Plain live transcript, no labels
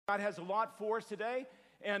God has a lot for us today,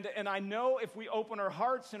 and I know if we open our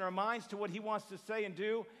hearts and our minds to what he wants to say and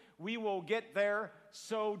do, we will get there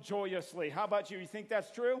so joyously. How about you? You think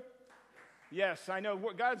that's true? Yes, I know.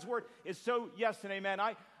 God's word is so yes and amen.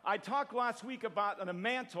 I talked last week about a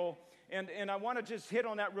mantle, and I want to just hit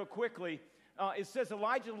on that real quickly. It says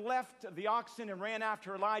Elijah left the oxen and ran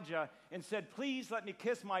after Elijah and said, "Please let me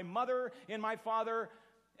kiss my mother and my father."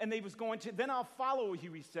 And they was going to, "Then I'll follow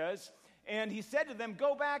you," he says. And he said to them,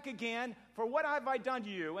 "Go back again, for what have I done to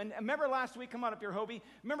you?" And remember last week, come on up here, Hobie.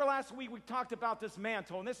 Remember last week we talked about this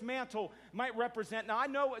mantle, and this mantle might represent, now I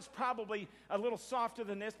know it's probably a little softer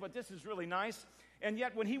than this, but this is really nice. And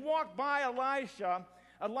yet when he walked by Elisha,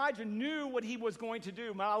 Elijah knew what he was going to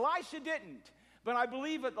do. Now Elisha didn't, but I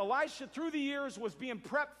believe that Elisha through the years was being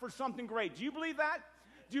prepped for something great. Do you believe that?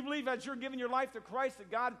 Do you believe as you're giving your life to Christ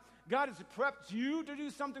that God has prepped you to do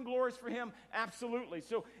something glorious for him? Absolutely.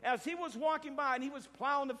 So as he was walking by and he was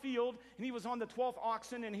plowing the field and he was on the 12th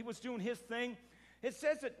oxen and he was doing his thing, it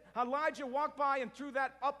says that Elijah walked by and threw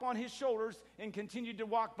that up on his shoulders and continued to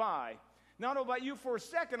walk by. Now I don't know about you, for a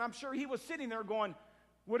second, I'm sure he was sitting there going,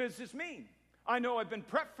 what does this mean? I know I've been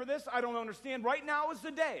prepped for this. I don't understand. Right now is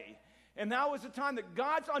the day. And now is the time that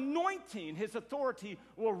God's anointing, his authority,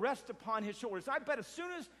 will rest upon his shoulders. I bet as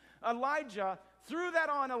soon as Elijah threw that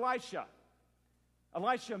on Elisha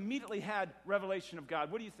immediately had revelation of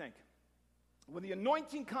God. What do you think? When the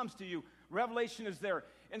anointing comes to you, revelation is there.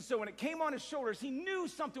 And so when it came on his shoulders, he knew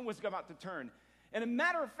something was about to turn. And a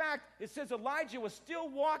matter of fact, it says Elijah was still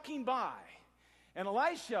walking by. And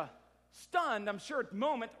Elisha, stunned, I'm sure at the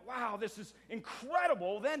moment, wow, this is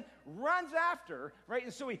incredible, then runs after, right?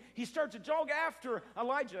 And so he starts to jog after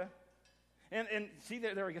Elijah. And see,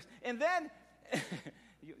 there he goes. And then,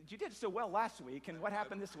 you did so well last week, and what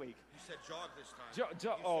happened this week? You said jog this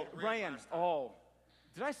time. Ran. Oh,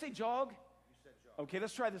 did I say jog? You said jog. Okay,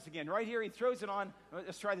 let's try this again. Right here, he throws it on.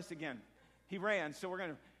 Let's try this again. He ran, so we're going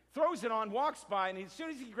to, throws it on, walks by, and as soon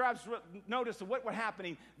as he grabs notice of what was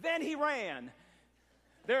happening, then he ran.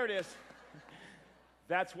 There it is.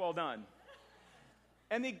 That's well done.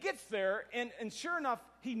 And he gets there, and sure enough,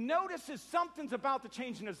 he notices something's about to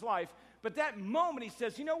change in his life. But that moment, he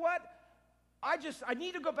says, you know what? I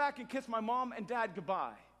need to go back and kiss my mom and dad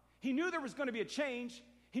goodbye. He knew there was going to be a change.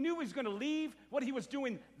 He knew he was going to leave what he was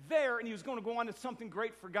doing there, and he was going to go on to something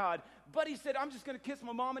great for God. But he said, I'm just going to kiss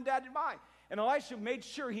my mom and dad goodbye. And Elisha made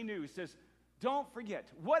sure he knew. He says, don't forget,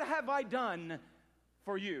 what have I done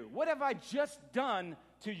for you? What have I just done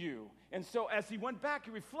to you? And so as he went back,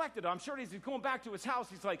 he reflected. I'm sure as he's going back to his house,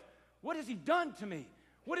 he's like, what has he done to me?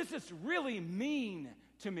 What does this really mean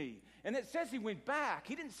to me? And it says he went back.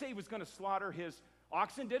 He didn't say he was going to slaughter his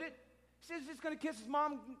oxen, did it? He says he's going to kiss his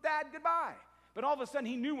mom and dad goodbye. But all of a sudden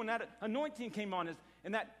he knew when that anointing came on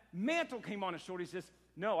and that mantle came on his shoulder, he says,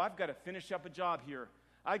 no, I've got to finish up a job here.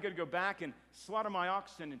 I've got to go back and slaughter my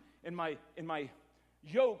oxen and my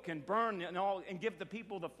yoke and burn and all and give the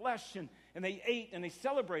people the flesh, and they ate and they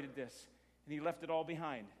celebrated this, and he left it all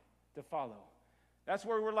behind to follow. That's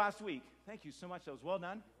where we were last week. Thank you so much. That was well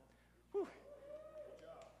done. Whew.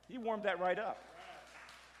 He warmed that right up.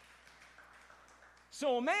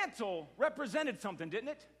 So a mantle represented something, didn't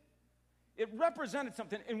it? It represented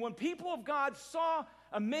something. And when people of God saw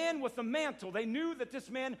a man with a mantle, they knew that this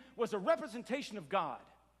man was a representation of God.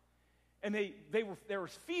 And there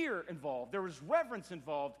was fear involved, there was reverence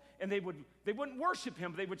involved, and they wouldn't worship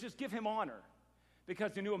him, they would just give him honor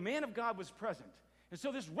because they knew a man of God was present. And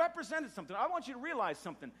so this represented something. I want you to realize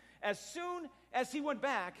something. As soon as he went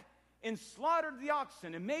back and slaughtered the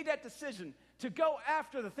oxen and made that decision to go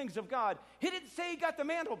after the things of God, he didn't say he got the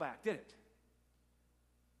mantle back, did it?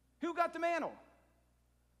 Who got the mantle?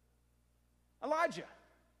 Elijah.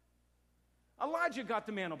 Elijah got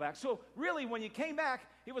the mantle back. So really, when you came back,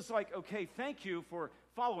 it was like, okay, thank you for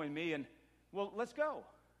following me, and, well, let's go.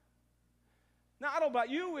 Now, I don't know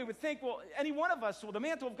about you, we would think, well, any one of us, well, the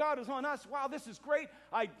mantle of God is on us. Wow, this is great.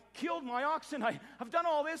 I killed my oxen. I've done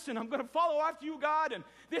all this, and I'm going to follow after you, God, and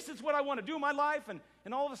this is what I want to do in my life.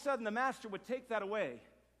 And all of a sudden, the master would take that away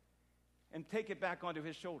and take it back onto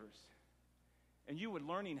his shoulders. And you would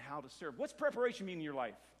learning how to serve. What's preparation mean in your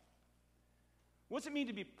life? What's it mean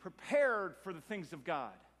to be prepared for the things of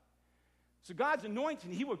God? So God's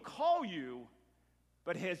anointing, he would call you,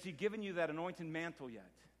 but has he given you that anointed mantle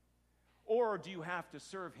yet? Or do you have to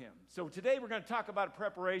serve him? So today we're going to talk about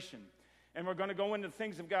preparation, and we're going to go into the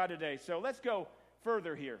things of God today. So let's go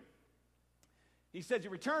further here. He says, you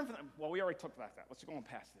return from well, we already talked about that. Let's go on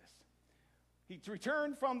past this. He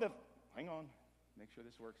returned from the, hang on, make sure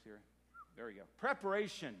this works here. There we go.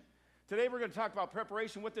 Preparation. Today we're going to talk about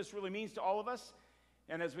preparation, what this really means to all of us.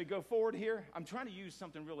 And as we go forward here, I'm trying to use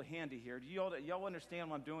something really handy here. Do y'all understand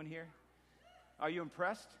what I'm doing here? Are you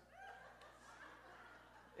impressed?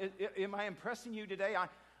 Am I impressing you today?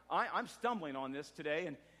 I'm stumbling on this today,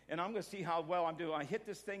 and I'm going to see how well I'm doing. I hit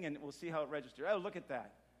this thing, and we'll see how it registers. Oh, look at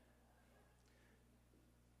that.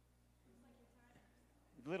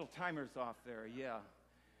 Little timer's off there, yeah.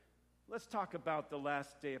 Let's talk about the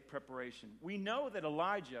last day of preparation. We know that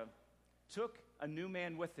Elijah took a new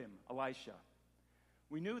man with him, Elisha.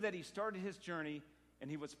 We knew that he started his journey,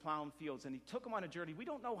 and he was plowing fields, and he took him on a journey. We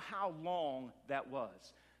don't know how long that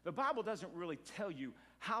was. The Bible doesn't really tell you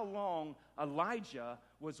how long Elijah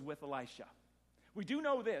was with Elisha. We do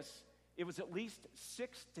know this. It was at least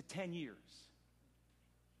 6 to 10 years.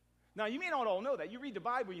 Now, you may not all know that. You read the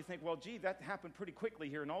Bible, you think, well, gee, that happened pretty quickly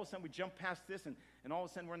here, and all of a sudden we jump past this, and all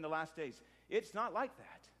of a sudden we're in the last days. It's not like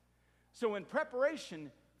that. So in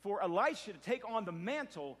preparation for Elisha to take on the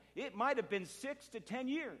mantle, it might have been 6 to 10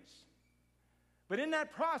 years. But in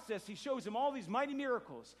that process, he shows him all these mighty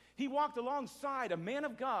miracles. He walked alongside a man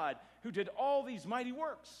of God who did all these mighty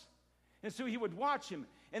works. And so he would watch him.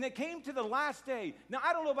 And it came to the last day. Now,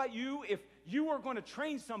 I don't know about you, if you were going to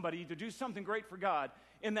train somebody to do something great for God,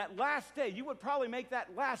 in that last day, you would probably make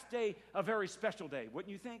that last day a very special day,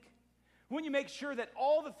 wouldn't you think? Wouldn't you make sure that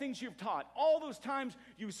all the things you've taught, all those times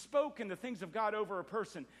you've spoken the things of God over a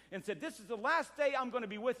person and said, this is the last day I'm going to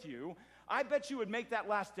be with you, I bet you would make that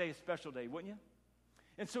last day a special day, wouldn't you?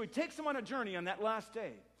 And so he takes them on a journey on that last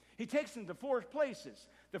day. He takes them to 4 places.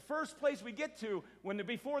 The first place we get to,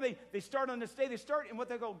 before they start on this day, they start in what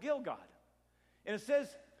they call Gilgal. And it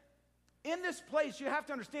says, in this place, you have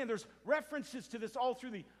to understand, there's references to this all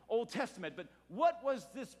through the Old Testament, but what was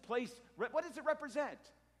this place, what does it represent?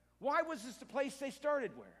 Why was this the place they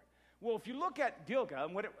started where? Well, if you look at Gilgal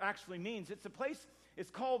and what it actually means, it's a place,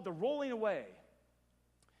 it's called the rolling away.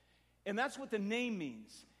 And that's what the name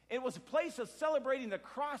means. It was a place of celebrating the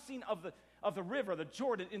crossing of the river, the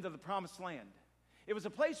Jordan, into the promised land. It was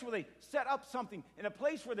a place where they set up something, and a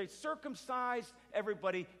place where they circumcised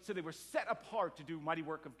everybody so they were set apart to do mighty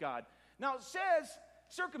work of God. Now it says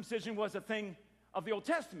circumcision was a thing of the Old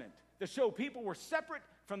Testament to show people were separate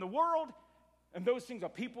from the world, and those things, are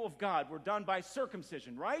people of God, were done by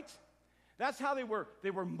circumcision, right? That's how they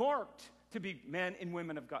were marked to be men and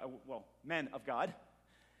women of God, well, men of God.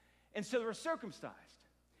 And so they were circumcised.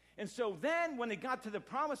 And so then when they got to the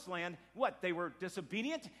promised land, they were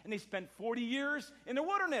disobedient, and they spent 40 years in the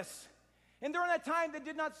wilderness. And during that time, they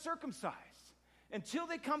did not circumcise until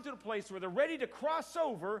they come to the place where they're ready to cross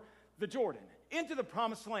over the Jordan into the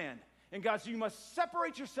promised land. And God said, you must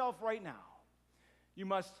separate yourself right now. You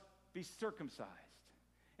must be circumcised.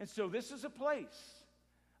 And so this is a place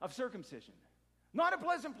of circumcision. Not a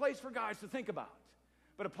pleasant place for guys to think about,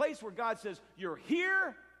 but a place where God says, you're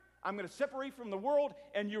here, I'm going to separate from the world,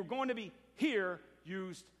 and you're going to be here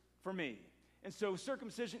used for me. And so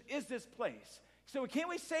circumcision is this place. So can't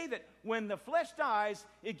we say that when the flesh dies,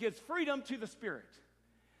 it gives freedom to the spirit?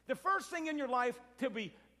 The first thing in your life to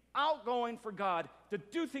be outgoing for God, to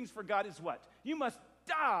do things for God, is what? You must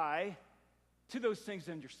die to those things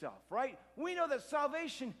in yourself, right? We know that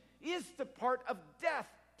salvation is the part of death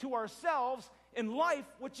to ourselves in life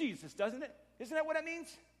with Jesus, doesn't it? Isn't that what it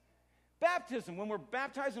means? Baptism, when we're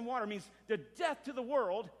baptized in water, means the death to the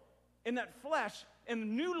world in that flesh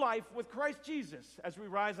and new life with Christ Jesus as we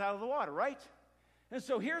rise out of the water, right? And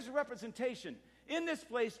so here's a representation. In this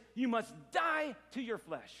place, you must die to your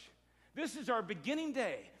flesh. This is our beginning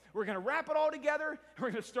day. We're going to wrap it all together.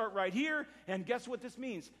 We're going to start right here. And guess what this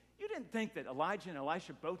means? You didn't think that Elijah and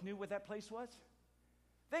Elisha both knew what that place was?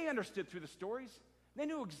 They understood through the stories. They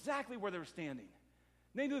knew exactly where they were standing.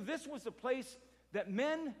 They knew this was the place that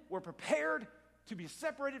men were prepared to be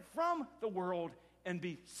separated from the world and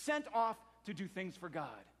be sent off to do things for God.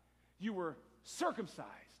 You were circumcised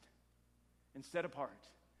and set apart.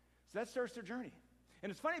 So that starts their journey.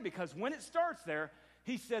 And it's funny because when it starts there,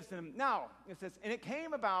 he says to them, now, it says, and it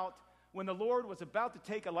came about when the Lord was about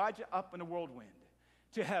to take Elijah up in a whirlwind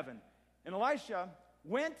to heaven. And Elijah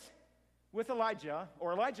went with Elijah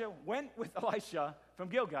from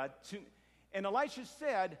Gilgal and Elisha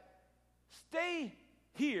said, stay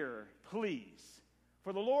here, please,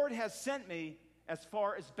 for the Lord has sent me as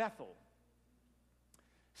far as Bethel.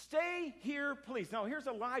 Stay here, please. Now, here's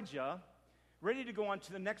Elijah ready to go on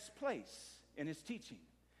to the next place in his teaching.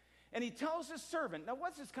 And he tells his servant, now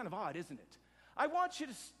what's this kind of odd, isn't it? I want you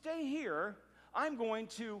to stay here. I'm going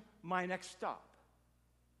to my next stop.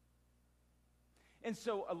 And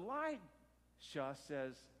so Elisha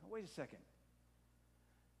says, oh, wait a second.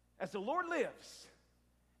 As the Lord lives,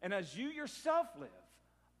 and as you yourself live,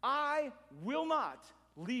 I will not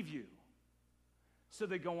leave you. So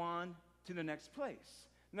they go on to the next place.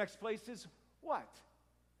 The next place is what?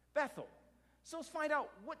 Bethel. So let's find out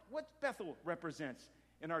what Bethel represents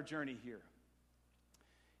in our journey here.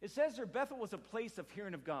 It says there Bethel was a place of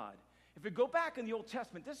hearing of God. If we go back in the Old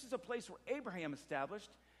Testament, this is a place where Abraham established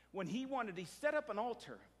when he set up an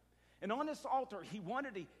altar. And on this altar, he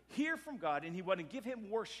wanted to hear from God, and he wanted to give him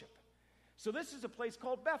worship. So this is a place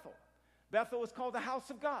called Bethel. Bethel is called the house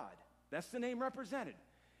of God. That's the name represented.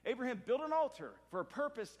 Abraham built an altar for a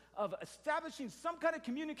purpose of establishing some kind of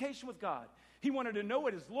communication with God. He wanted to know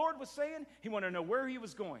what his Lord was saying. He wanted to know where he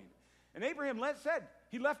was going. And Abraham said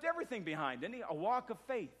he left everything behind, didn't he? A walk of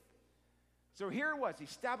faith. So here it was. He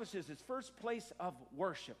establishes his first place of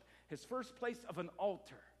worship, his first place of an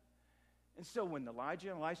altar. And so when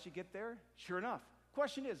Elijah and Elisha get there, sure enough,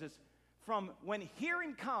 question is from when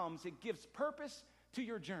hearing comes, it gives purpose to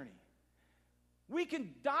your journey. We can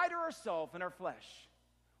die to ourselves and our flesh.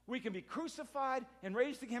 We can be crucified and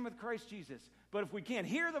raised again with Christ Jesus. But if we can't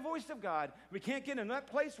hear the voice of God, we can't get in that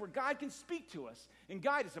place where God can speak to us and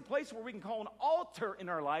guide us, a place where we can call an altar in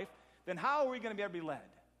our life, then how are we going to be able to be led?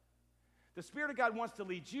 The Spirit of God wants to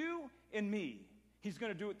lead you and me. He's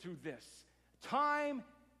going to do it through this. Time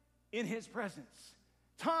in His presence.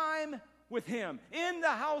 Time with Him. In the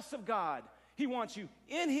house of God. He wants you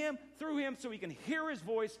in Him, through Him, so He can hear His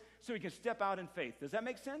voice, so He can step out in faith. Does that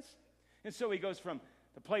make sense? And so He goes from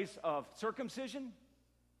the place of circumcision,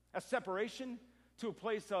 a separation, to a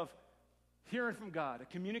place of hearing from God, a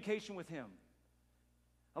communication with Him.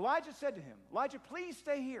 Elijah said to him, Elijah, please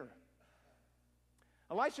stay here.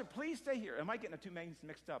 Elisha, please stay here. Am I getting the two names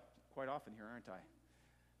mixed up quite often here, aren't I?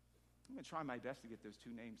 I'm going to try my best to get those two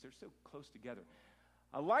names. They're so close together.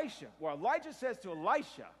 Elijah says to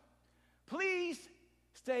Elisha, please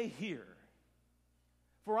stay here,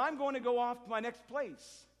 for I'm going to go off to my next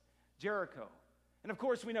place, Jericho. And of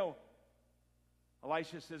course, we know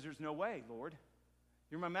Elisha says, there's no way, Lord.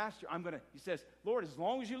 You're my master. He says, Lord, as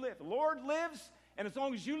long as you live. The Lord lives, and as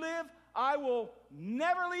long as you live, I will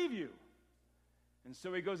never leave you. And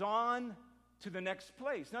so he goes on to the next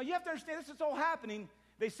place. Now, you have to understand, this is all happening,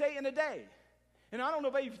 they say, in a day. And I don't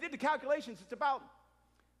know, but if you did the calculations, it's about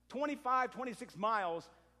 25, 26 miles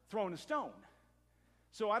thrown a stone.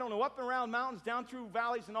 So I don't know, up and around mountains, down through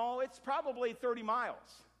valleys and all, it's probably 30 miles.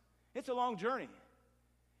 It's a long journey.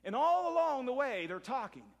 And all along the way, they're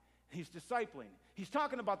talking. He's discipling. He's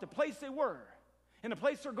talking about the place they were and the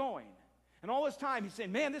place they're going. And all this time, he's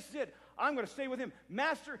saying, man, this is it. I'm going to stay with him.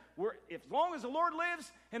 Master, as long as the Lord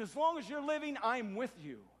lives and as long as you're living, I'm with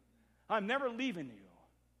you. I'm never leaving you.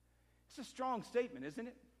 It's a strong statement, isn't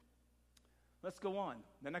it? Let's go on.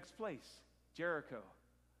 The next place, Jericho.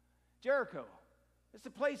 Jericho. It's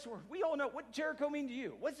a place where we all know what Jericho mean to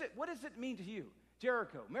you. What does it mean to you?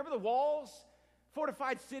 Jericho. Remember the walls?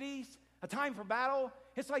 Fortified cities, a time for battle.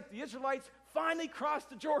 It's like the Israelites finally crossed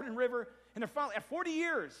the Jordan River, and they're finally, at 40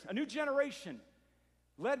 years, a new generation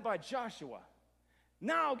led by Joshua,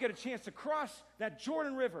 now get a chance to cross that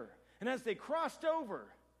Jordan River. And as they crossed over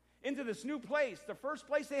into this new place, the first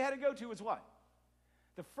place they had to go to was what?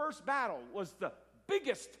 The first battle was the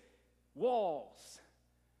biggest walls.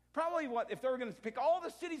 Probably if they were going to pick all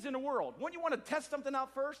the cities in the world, wouldn't you want to test something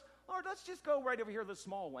out first? Lord, let's just go right over here to the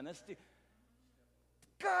small one.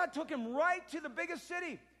 God took him right to the biggest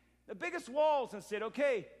city, the biggest walls, and said,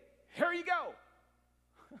 okay, here you go.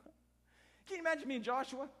 Can you imagine me and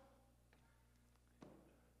Joshua?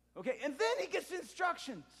 Okay, and then he gets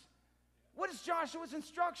instructions. What is Joshua's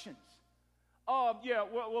instructions?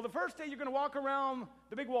 The first day you're going to walk around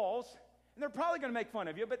the big walls, and they're probably going to make fun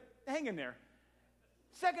of you, but hang in there.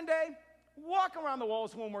 Second day, walk around the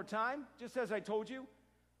walls one more time, just as I told you,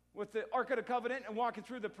 with the Ark of the Covenant and walking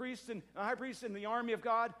through the priests and the high priests and the army of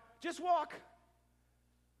God. Just walk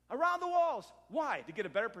around the walls. Why? To get a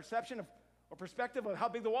better perception or perspective of how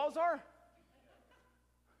big the walls are?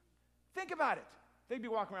 Think about it. They'd be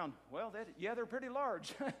walking around, they're pretty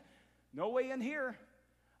large. No way in here.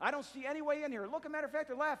 I don't see any way in here. Look, as a matter of fact,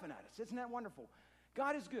 they're laughing at us. Isn't that wonderful?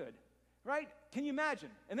 God is good, right? Can you imagine?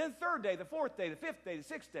 And then third day, the fourth day, the fifth day, the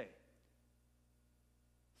sixth day.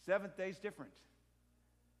 Seventh day's different.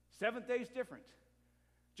 Seventh day's different.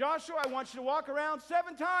 Joshua, I want you to walk around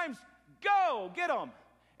 7 times. Go, get them.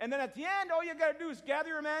 And then at the end, all you got to do is gather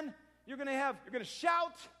your men. You're going to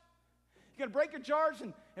shout. You're going to break your jars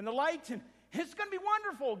and the light, and it's going to be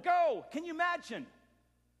wonderful. Go. Can you imagine?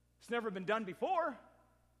 It's never been done before.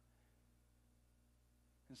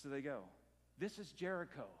 And so they go. This is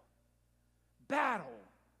Jericho. Battle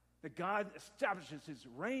that God establishes his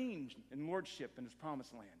reign and lordship in his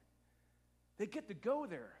promised land. They get to go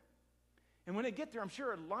there. And when they get there, I'm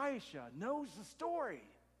sure Elisha knows the story.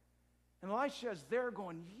 And Elisha is there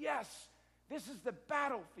going, yes, this is the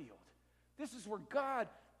battlefield. This is where God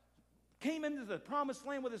came into the promised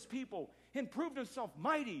land with his people and proved himself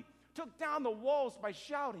mighty, took down the walls by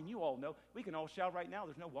shouting. You all know, we can all shout right now.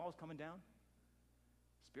 There's no walls coming down.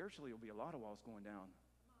 Spiritually, there'll be a lot of walls going down.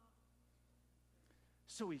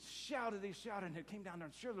 So he shouted, and it came down there.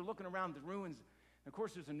 I'm sure they're looking around the ruins. And of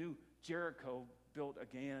course, there's a new Jericho built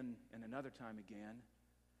again and another time again.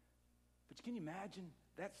 But can you imagine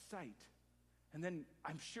that sight? And then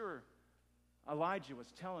I'm sure Elijah was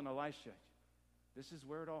telling Elisha, this is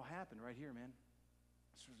where it all happened right here, man.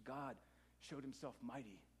 This was God showed himself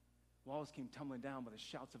mighty. Walls came tumbling down by the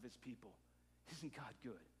shouts of his people. Isn't God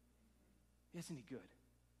good? Isn't he good?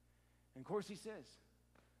 And of course he says,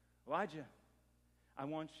 Elisha, I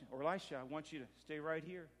want you to stay right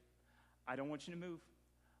here. I don't want you to move.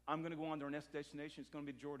 I'm going to go on to our next destination. It's going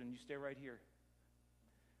to be Jordan. You stay right here.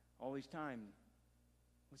 All this time,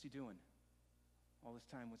 what's he doing? All this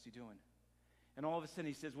time, what's he doing? And all of a sudden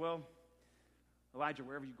he says, well, Elijah,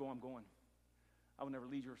 wherever you go, I'm going. I will never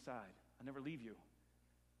leave your side. I'll never leave you.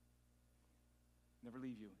 Never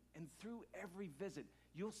leave you. And through every visit,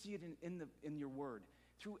 you'll see it in your word.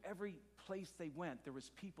 Through every place they went, there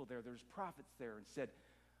was people there. There was prophets there and said,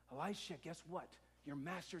 Elisha, guess what? Your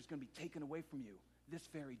master is going to be taken away from you this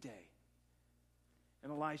very day.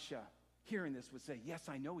 And Elisha, hearing this, would say, yes,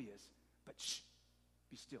 I know he is, but shh,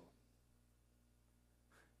 be still.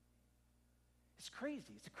 It's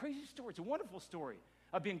crazy. It's a crazy story. It's a wonderful story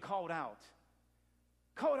of being called out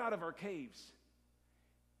of our caves.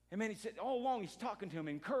 And man, he said, all along he's talking to him,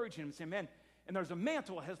 encouraging him, saying, man, and there's a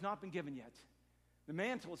mantle that has not been given yet. The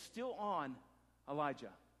mantle is still on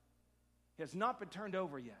Elijah. It has not been turned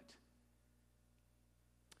over yet.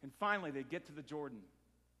 And finally, they get to the Jordan.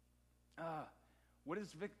 What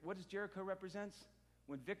does Jericho represents?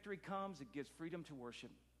 When victory comes, it gives freedom to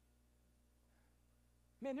worship.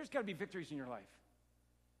 Man, there's got to be victories in your life.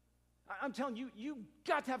 I'm telling you, you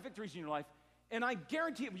got to have victories in your life. And I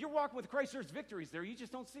guarantee if you're walking with Christ, there's victories there. You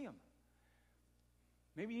just don't see them.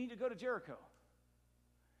 Maybe you need to go to Jericho.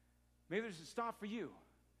 Maybe there's a stop for you.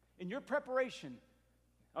 In your preparation,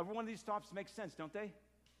 every one of these stops makes sense, don't they?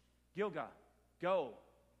 Gilgal, go,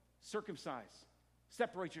 circumcise,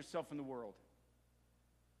 separate yourself from the world.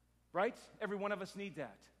 Right? Every one of us need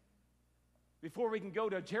that. Before we can go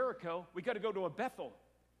to Jericho, we got to go to a Bethel.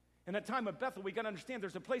 In that time of Bethel, we got to understand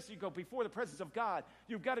there's a place you go before the presence of God.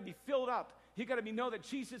 You've got to be filled up. You got to know that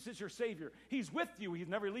Jesus is your Savior. He's with you. He'll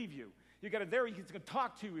never leave you. You got to there. He's going to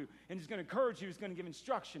talk to you, and he's going to encourage you. He's going to give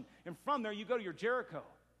instruction. And from there, you go to your Jericho.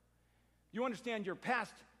 You understand your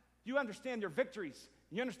past. You understand your victories.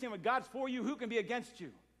 You understand what God's for you. Who can be against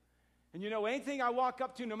you? And you know anything I walk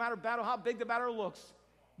up to, no matter battle, how big the battle looks,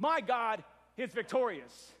 my God is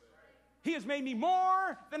victorious. He has made me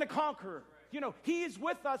more than a conqueror. You know, he is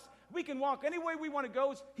with us. We can walk any way we want to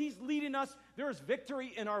go. He's leading us. There is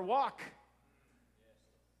victory in our walk.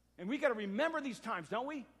 And we got to remember these times, don't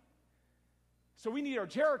we? So we need our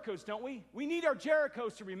Jerichos, don't we? We need our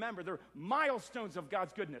Jerichos to remember. They're milestones of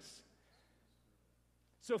God's goodness.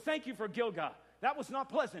 So thank you for Gilgal. That was not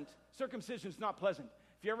pleasant. Circumcision is not pleasant.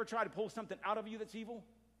 If you ever try to pull something out of you that's evil,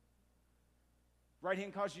 right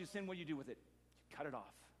hand causes you to sin, what do you do with it? You cut it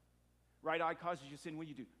off. Right eye causes you to sin, what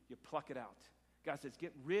do? You pluck it out. God says,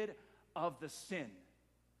 get rid of the sin.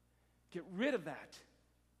 Get rid of that.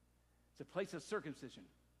 It's a place of circumcision.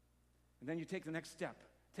 And then you take the next step.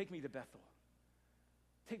 Take me to Bethel.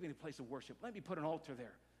 Take me to a place of worship. Let me put an altar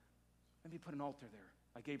there. Let me put an altar there,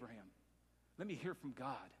 like Abraham. Let me hear from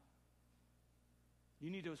God.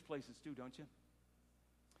 You need those places too, don't you?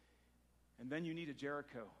 And then you need a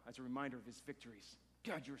Jericho as a reminder of his victories.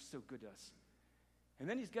 God, you're so good to us. And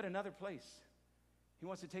then he's got another place. He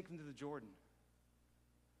wants to take him to the Jordan.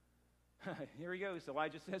 Here he goes.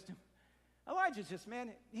 Elijah says to him, Elijah's just, man,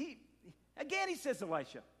 he says to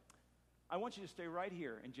Elisha, I want you to stay right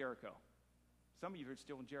here in Jericho. Some of you are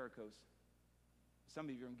still in Jerichos. Some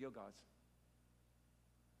of you are in Gilgals.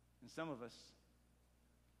 And some of us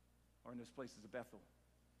are in those places of Bethel.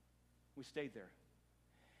 We stayed there.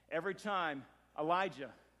 Every time Elijah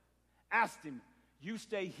asked him, you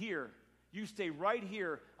stay here. You stay right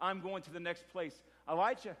here. I'm going to the next place.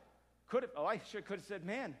 Elisha could have said,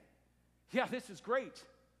 man, yeah, this is great.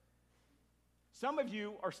 Some of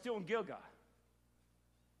you are still in Gilgal.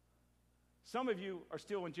 Some of you are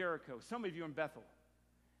still in Jericho. Some of you are in Bethel.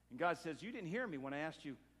 And God says, you didn't hear me when I asked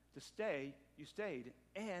you to stay. You stayed,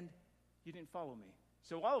 and you didn't follow me.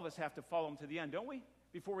 So all of us have to follow him to the end, don't we?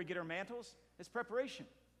 Before we get our mantles. It's preparation.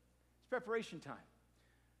 It's preparation time.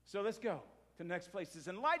 So let's go to the next place.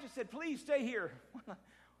 And Elijah said, please stay here.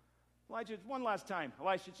 Elijah, one last time.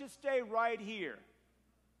 Elisha, just stay right here.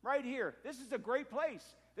 Right here. This is a great place.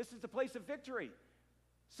 This is the place of victory.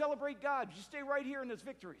 Celebrate God. Just stay right here in those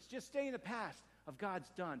victories. Just stay in the past of God's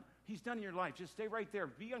done. He's done in your life. Just stay right there.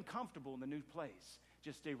 Be uncomfortable in the new place.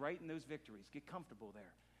 Just stay right in those victories. Get comfortable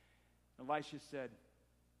there. Elisha said,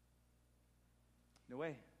 no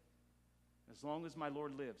way. As long as my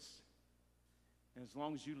Lord lives, and as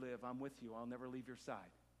long as you live, I'm with you. I'll never leave your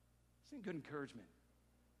side. It's a good encouragement.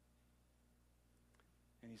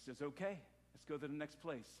 And he says, okay, let's go to the next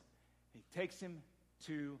place. He takes him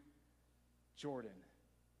to Jordan.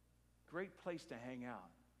 Great place to hang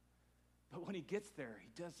out. But when he gets there,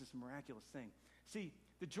 he does this miraculous thing. See,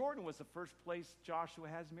 the Jordan was the first place Joshua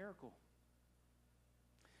has miracle.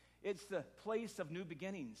 It's the place of new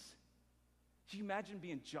beginnings. Can you imagine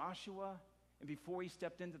being Joshua, and before he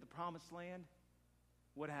stepped into the promised land,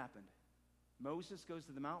 what happened? Moses goes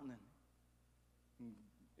to the mountain and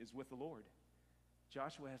is with the Lord.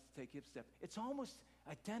 Joshua has to take his step. It's almost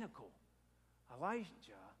identical. Elijah,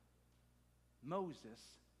 Moses,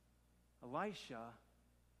 Elisha,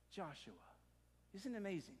 Joshua. Isn't it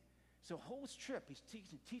amazing? So whole trip, he's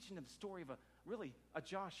teaching them the story of a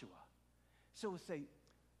Joshua. So we'll say,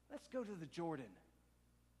 let's go to the Jordan.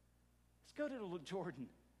 Let's go to the Jordan,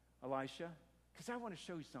 Elisha, because I want to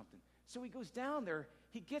show you something. So he goes down there.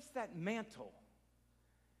 He gets that mantle.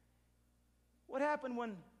 What happened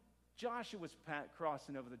when Joshua was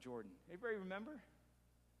crossing over the Jordan? Everybody remember?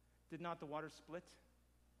 Did not the water split?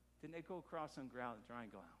 Didn't they go across on dry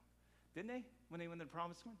ground? Didn't they? When they went to the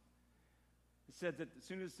promised one? It said that as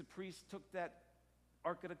soon as the priest took that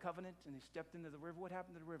Ark of the Covenant and they stepped into the river, what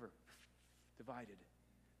happened to the river? Divided.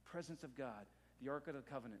 Presence of God. The Ark of the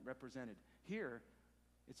Covenant represented. Here,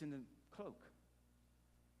 it's in the cloak.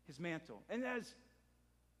 His mantle. And as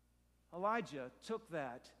Elijah took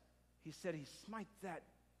that, he said he smite that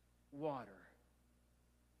water.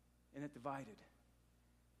 And it divided.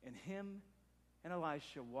 And him and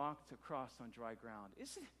Elisha walked across on dry ground.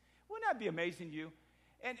 Wouldn't that be amazing to you?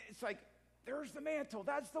 And it's like, there's the mantle.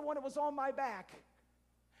 That's the one that was on my back.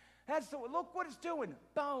 Look what it's doing.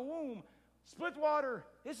 Boom. Split water.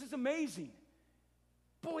 This is amazing.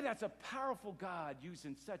 Boy, that's a powerful God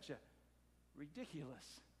using such a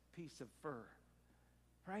ridiculous piece of fur.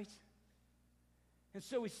 Right? And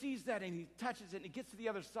so he sees that and he touches it and he gets to the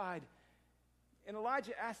other side. And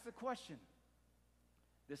Elijah asks the question,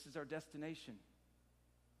 this is our destination.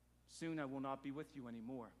 Soon I will not be with you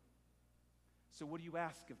anymore. So what do you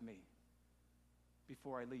ask of me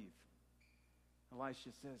before I leave? Elisha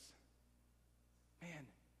says, man,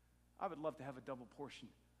 I would love to have a double portion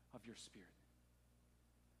of your Spirit.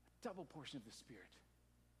 A double portion of the Spirit.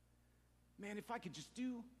 Man, if I could just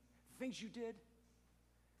do the things you did,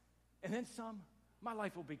 and then some, my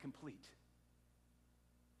life will be complete.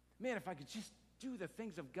 Man, if I could just do the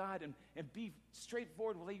things of God and be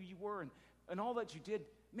straightforward with who you were and all that you did,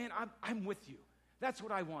 man, I'm with you. That's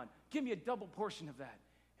what I want. Give me a double portion of that.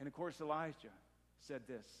 And of course, Elijah said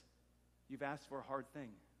this, you've asked for a hard thing.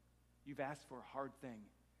 You've asked for a hard thing.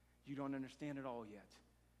 You don't understand it all yet.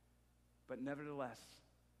 But nevertheless,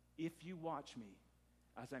 if you watch me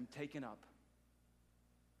as I'm taken up,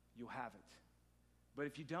 you'll have it. But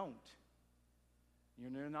if you don't,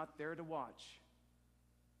 you're not there to watch,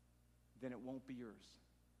 then it won't be yours.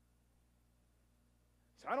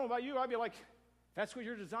 So I don't know about you, I'd be like, if that's what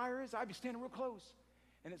your desire is, I'd be standing real close.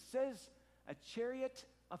 And it says, a chariot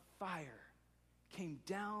of fire came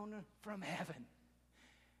down from heaven.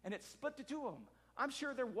 And it split the two of them. I'm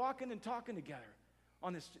sure they're walking and talking together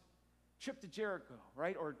on this trip to Jericho,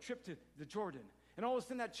 right? Or trip to the Jordan. And all of a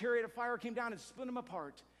sudden that chariot of fire came down and split them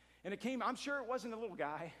apart. And it came, I'm sure it wasn't a little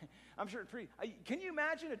guy. I'm sure it's pretty. Can you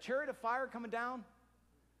imagine a chariot of fire coming down?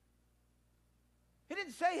 He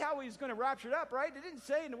didn't say how he was going to rapture it up, right? It didn't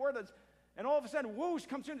say in the word, and all of a sudden, whoosh,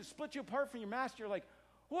 comes in to split you apart from your master. You're like,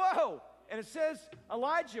 whoa. And it says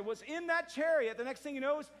Elijah was in that chariot, the next thing he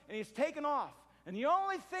knows, and he's taken off. And the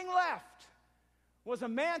only thing left was a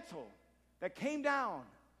mantle that came down,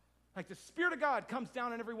 like the Spirit of God comes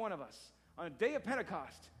down on every one of us on a day of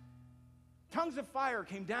Pentecost. Tongues of fire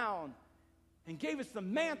came down and gave us the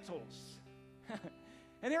mantles.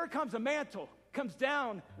 And here comes a mantle, comes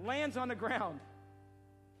down, lands on the ground.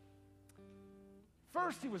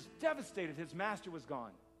 First, he was devastated. His master was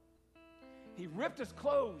gone. He ripped his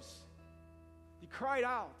clothes. He cried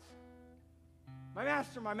out, my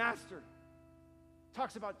master, my master.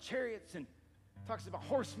 Talks about chariots and talks about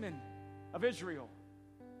horsemen of Israel.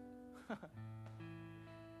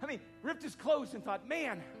 Ripped his clothes and thought,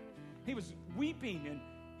 man, he was weeping and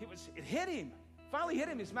it hit him. Finally hit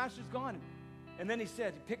him. His master's gone. And then he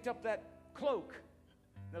said, he picked up that cloak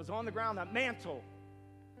that was on the ground, that mantle.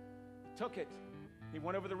 He took it. He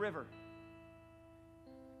went over the river.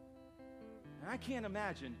 And I can't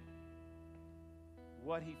imagine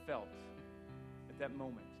what he felt at that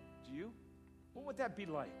moment. Do you? What would that be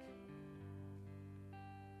like?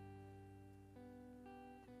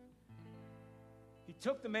 He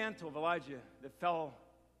took the mantle of Elijah that fell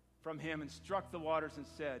from him and struck the waters and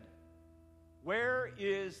said, "Where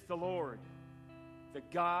is the Lord, the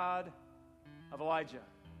God of Elijah?"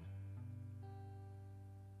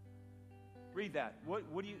 Read that. What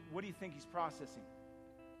do you think he's processing?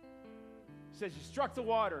 He says, he struck the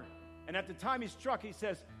water, and at the time he struck, he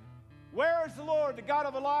says, "Where is the Lord, the God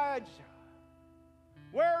of Elijah?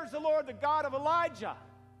 Where is the Lord, the God of Elijah?"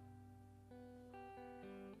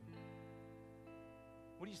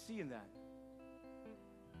 What do you see in that?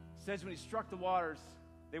 It says when he struck the waters,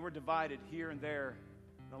 they were divided here and there.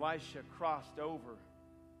 And Elisha crossed over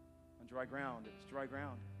on dry ground. It was dry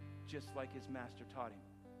ground, just like his master taught him.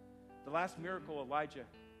 The last miracle Elijah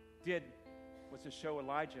did was to show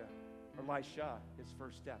Elisha his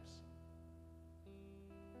first steps.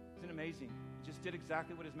 Isn't it amazing? He just did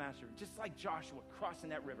exactly what his master, just like Joshua crossing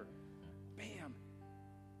that river. Bam!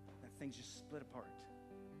 That thing just split apart.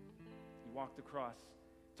 He walked across,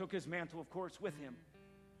 took his mantle, of course, with him.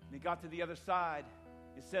 And he got to the other side.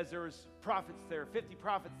 It says there was prophets there, 50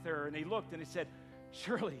 prophets there, and they looked and they said,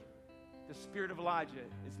 "Surely the spirit of Elijah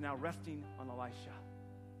is now resting on Elisha."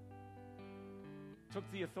 Took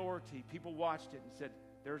the authority. People watched it and said,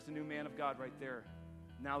 "There's the new man of God right there.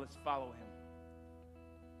 Now let's follow him."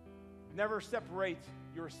 Never separate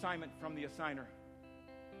your assignment from the assigner.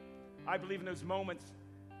 I believe in those moments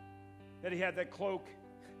that he had that cloak.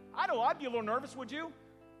 I know, I'd be a little nervous, would you?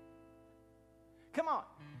 Come on.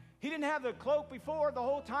 He didn't have the cloak before the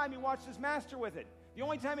whole time he watched his master with it. The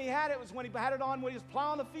only time he had it was when he had it on when he was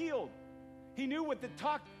plowing the field. He knew what the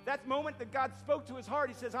talk, that moment that God spoke to his heart.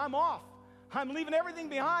 He says, "I'm off. I'm leaving everything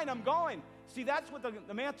behind. I'm going." See, that's what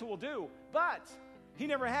the mantle will do. But he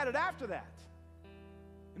never had it after that.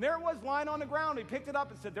 And there it was lying on the ground. He picked it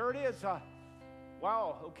up and said, "There it is.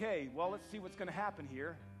 Wow, okay, well, let's see what's going to happen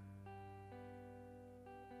here."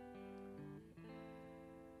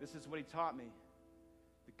 This is what he taught me.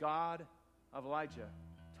 The God of Elijah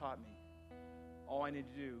taught me. All I need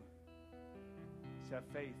to do is have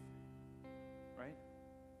faith, right?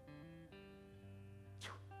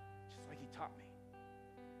 Just like he taught me.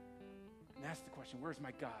 And ask the question, where's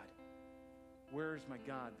my God? Where's my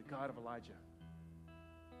God, the God of Elijah?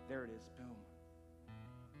 There it is, boom.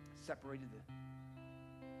 Separated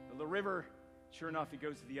the river. Sure enough, he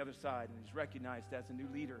goes to the other side, and he's recognized as a new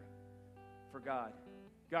leader for God.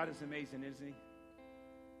 God is amazing, isn't he?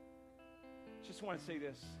 Just want to say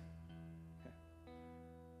this.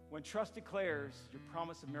 When trust declares, your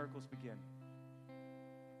promise of miracles begin.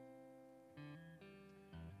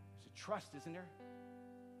 There's a trust, isn't there?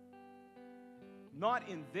 Not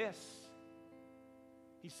in this.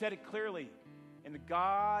 He said it clearly. In the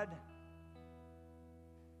God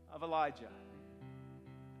of Elijah.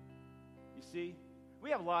 You see, we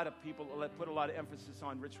have a lot of people that put a lot of emphasis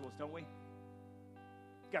on rituals, don't we?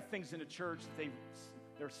 Got things in the church that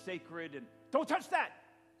they're sacred, and don't touch that.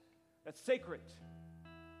 That's sacred.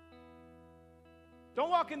 Don't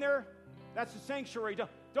walk in there. That's the sanctuary.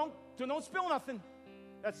 Don't spill nothing.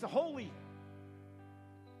 That's the holy.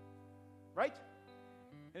 Right?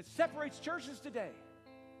 And it separates churches today.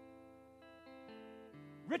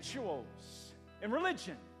 Rituals and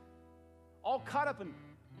religion, all caught up in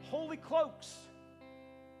holy cloaks.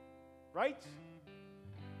 Right?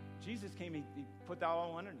 Jesus came, he put that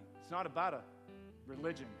all underneath. It's not about a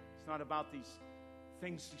religion. It's not about these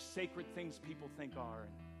things, these sacred things people think are.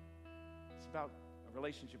 It's about a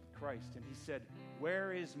relationship with Christ. And he said,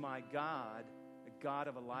 "Where is my God, the God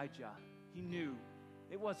of Elijah?" He knew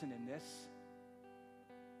it wasn't in this.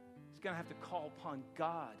 He's going to have to call upon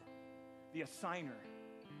God, the assigner,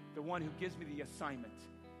 the one who gives me the assignment.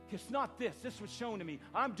 It's not this. This was shown to me.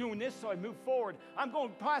 I'm doing this, so I move forward. I'm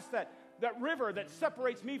going past that river that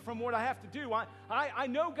separates me from what I have to do. I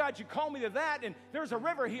know, God, you call me to that, and there's a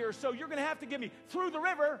river here, so you're going to have to get me through the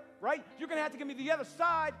river, right? You're going to have to get me to the other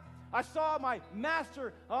side. I saw my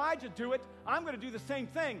master Elijah do it. I'm going to do the same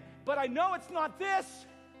thing, but I know it's not this.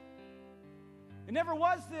 It never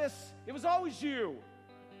was this. It was always you.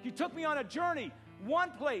 You took me on a journey,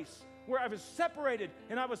 one place where I was separated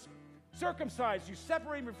and I was circumcised. You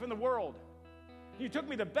separated me from the world. You took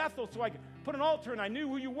me to Bethel so I could put an altar and I knew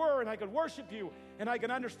who you were and I could worship you and I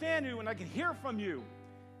could understand you and I could hear from you.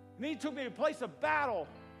 And then you took me to a place of battle.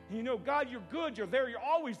 And you know, God, you're good. You're there. You're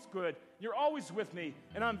always good. You're always with me.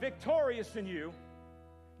 And I'm victorious in you.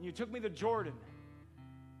 And you took me to Jordan.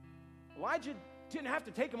 Elijah didn't have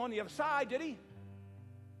to take him on the other side, did he?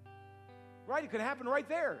 Right? It could happen right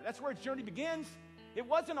there. That's where his journey begins. It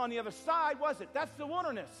wasn't on the other side, was it? That's the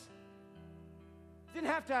wilderness. It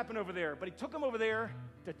didn't have to happen over there, but he took him over there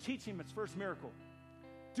to teach him his first miracle.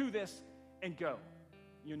 Do this and go.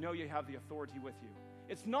 You know you have the authority with you.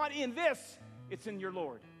 It's not in this, it's in your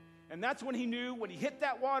Lord. And that's when he knew, when he hit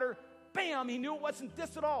that water, bam, he knew it wasn't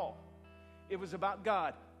this at all. It was about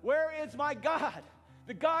God. Where is my God?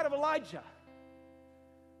 The God of Elijah.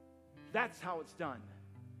 That's how it's done.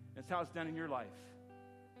 That's how it's done in your life.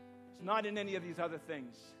 It's not in any of these other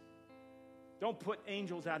things. Don't put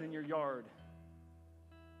angels out in your yard.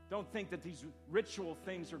 Don't think that these ritual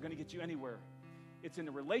things are going to get you anywhere. It's in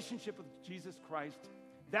the relationship with Jesus Christ.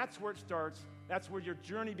 That's where it starts. That's where your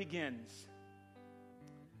journey begins.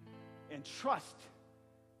 And trust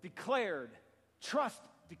declared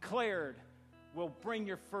will bring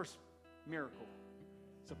your first miracle.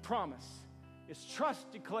 It's a promise. It's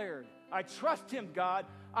trust declared. I trust him, God.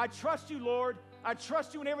 I trust you, Lord. I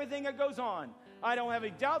trust you in everything that goes on. I don't have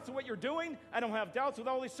any doubts of what you're doing. I don't have doubts with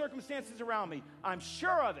all these circumstances around me. I'm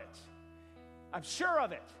sure of it. I'm sure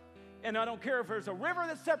of it. And I don't care if there's a river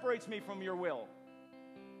that separates me from your will.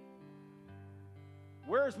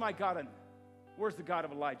 Where's my God? Where's the God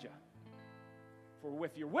of Elijah? For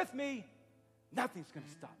if you're with me, nothing's going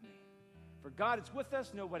to stop me. For God is with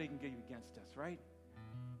us, nobody can get against us, right?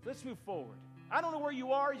 So let's move forward. I don't know where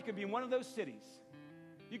you are. You could be in one of those cities.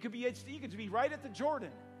 You could be right at the Jordan.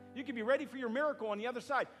 You could be ready for your miracle on the other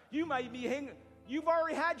side. You might be you've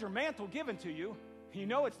already had your mantle given to you. You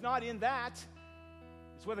know it's not in that.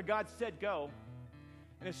 It's whether God said go.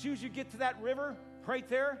 And as soon as you get to that river, right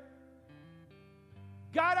there,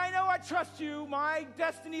 God, I know I trust you. My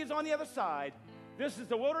destiny is on the other side. This is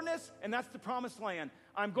the wilderness, and that's the promised land.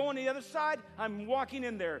 I'm going to the other side. I'm walking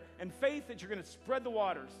in there in faith that you're going to spread the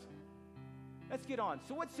waters. Let's get on.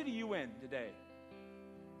 So what city are you in today?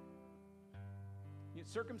 You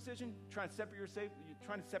circumcision? Trying to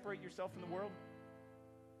separate yourself from the world?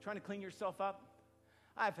 Trying to clean yourself up?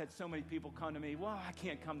 I've had so many people come to me, well, I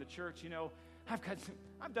can't come to church,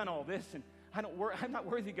 I've done all this, and I'm not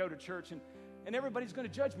worthy to go to church, and everybody's going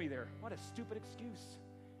to judge me there. What a stupid excuse.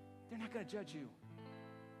 They're not going to judge you.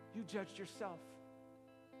 You judged yourself.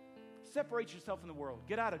 Separate yourself from the world.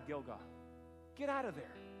 Get out of Gilgal. Get out of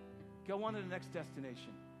there. Go on to the next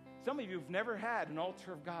destination. Some of you have never had an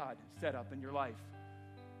altar of God set up in your life,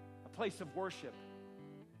 a place of worship.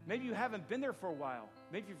 Maybe you haven't been there for a while.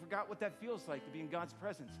 Maybe you forgot what that feels like to be in God's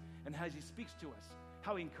presence and how he speaks to us,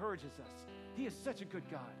 how he encourages us. He is such a good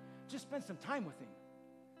God. Just spend some time with him.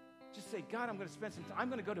 Just say, God, I'm going to spend some time. I'm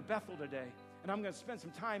going to go to Bethel today, and I'm going to spend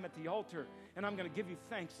some time at the altar, and I'm going to give you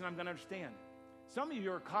thanks, and I'm going to understand. Some of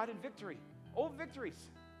you are caught in victory, old victories,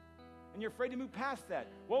 and you're afraid to move past that.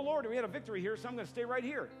 Well, Lord, we had a victory here, so I'm going to stay right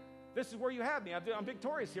here. This is where you have me. I'm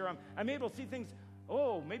victorious here. I'm able to see things.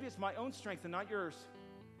 Oh, maybe it's my own strength and not yours.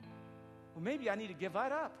 Well, maybe I need to give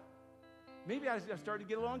that up. Maybe I started to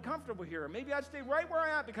get a little uncomfortable here. Maybe I stay right where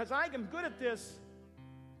I am because I am good at this.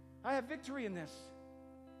 I have victory in this.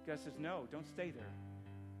 God says, no, don't stay there.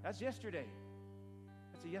 That's yesterday.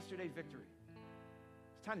 That's a yesterday victory.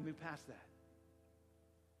 It's time to move past that.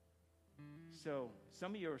 So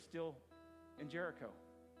some of you are still in Jericho.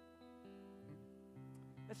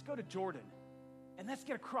 Let's go to Jordan, and let's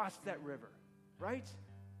get across that river, right?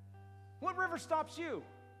 What river stops you?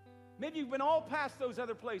 Maybe you've been all past those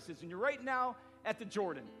other places, and you're right now at the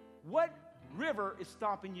Jordan. What river is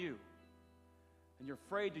stopping you? And you're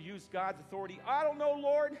afraid to use God's authority. I don't know,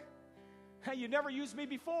 Lord. You never used me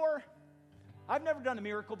before. I've never done a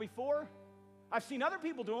miracle before. I've seen other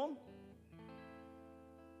people do them,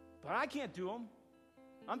 but I can't do them.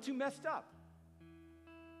 I'm too messed up.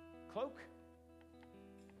 Cloak.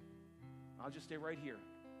 I'll just stay right here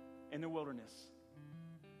in the wilderness.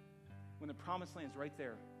 When the promised land's right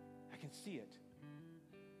there, I can see it.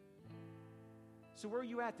 So where are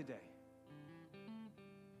you at today?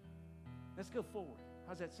 Let's go forward.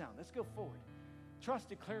 How's that sound? Let's go forward. Trust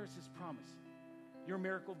declares his promise. Your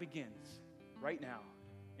miracle begins right now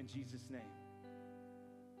in Jesus' name.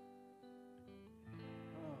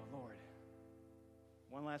 Oh, Lord.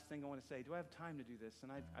 One last thing I want to say. Do I have time to do this?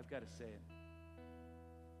 And I've got to say it.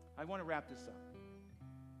 I want to wrap this up.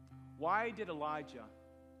 Why did Elijah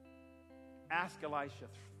ask Elisha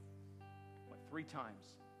 3 times,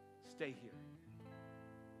 stay here?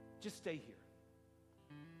 Just stay here.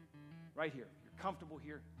 Right here. You're comfortable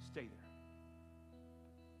here. Stay there.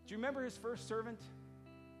 Do you remember his first servant?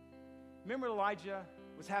 Remember Elijah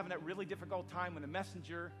was having that really difficult time when the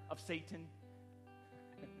messenger of Satan,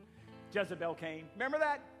 Jezebel, came? Remember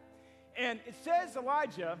that? And it says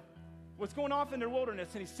Elijah, was going off in the wilderness,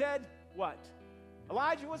 and he said, what?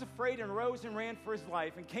 Elijah was afraid and arose and ran for his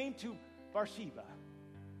life and came to Beersheba,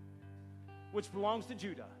 which belongs to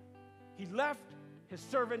Judah. He left his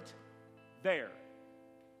servant there.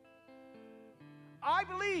 I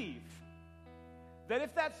believe that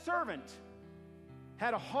if that servant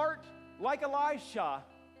had a heart like Elisha,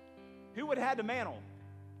 who would have had the mantle?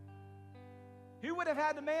 Who would have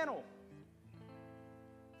had the mantle?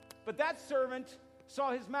 But that servant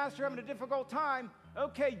saw his master having a difficult time.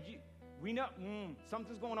 Okay, we know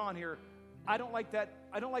something's going on here. I don't like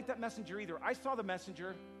that messenger either. I saw the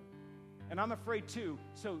messenger, and I'm afraid too.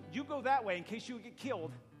 So you go that way in case you get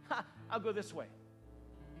killed. I'll go this way.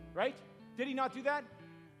 Right? Did he not do that?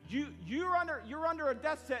 You're under a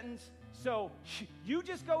death sentence. So you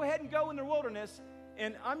just go ahead and go in the wilderness,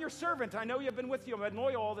 and I'm your servant. I know you've been with you. I've been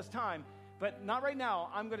loyal all this time, but not right now.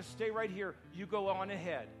 I'm going to stay right here. You go on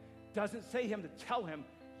ahead. Doesn't say him to tell him,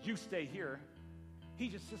 you stay here. He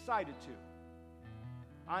just decided to.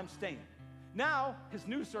 I'm staying. Now, his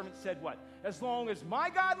new servant said what? As long as my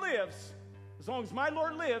God lives, as long as my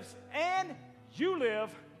Lord lives, and you live,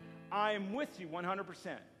 I am with you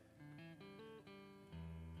 100%.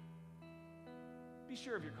 Be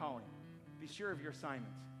sure of your calling. Be sure of your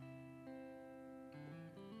assignment.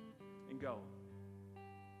 And go.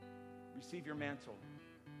 Receive your mantle,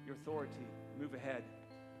 your authority. Move ahead.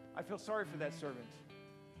 I feel sorry for that servant.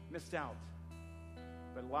 Missed out.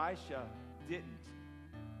 But Elisha didn't.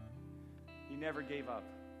 He never gave up.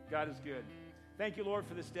 God is good. Thank you, Lord,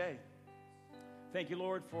 for this day. Thank you,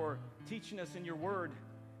 Lord, for teaching us in your word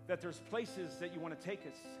that there's places that you want to take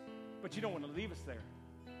us, but you don't want to leave us there.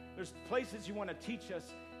 There's places you want to teach us,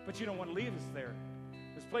 but you don't want to leave us there.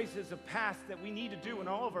 There's places of paths that we need to do in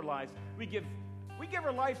all of our lives. We give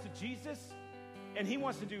our lives to Jesus, and he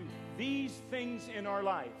wants to do these things in our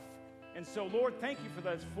life. And so, Lord, thank you for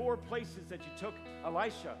those 4 places that you took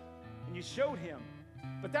Elisha, and you showed him.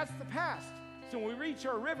 But that's the past. So when we reach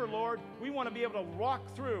our river, Lord, we want to be able to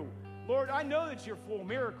walk through. Lord, I know that you're full of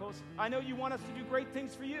miracles. I know you want us to do great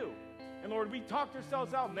things for you. And Lord, we talked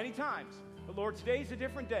ourselves out many times. But Lord, today's a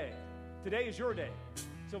different day. Today is your day.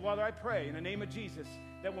 So Father, I pray in the name of Jesus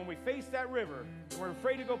that when we face that river and we're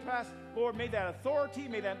afraid to go past, Lord, may that authority,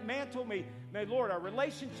 may that mantle, may Lord, our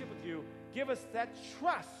relationship with you give us that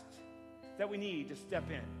trust that we need to step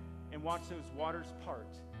in and watch those waters part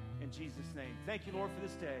in Jesus' name. Thank you, Lord, for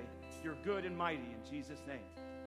this day. You're good and mighty in Jesus' name.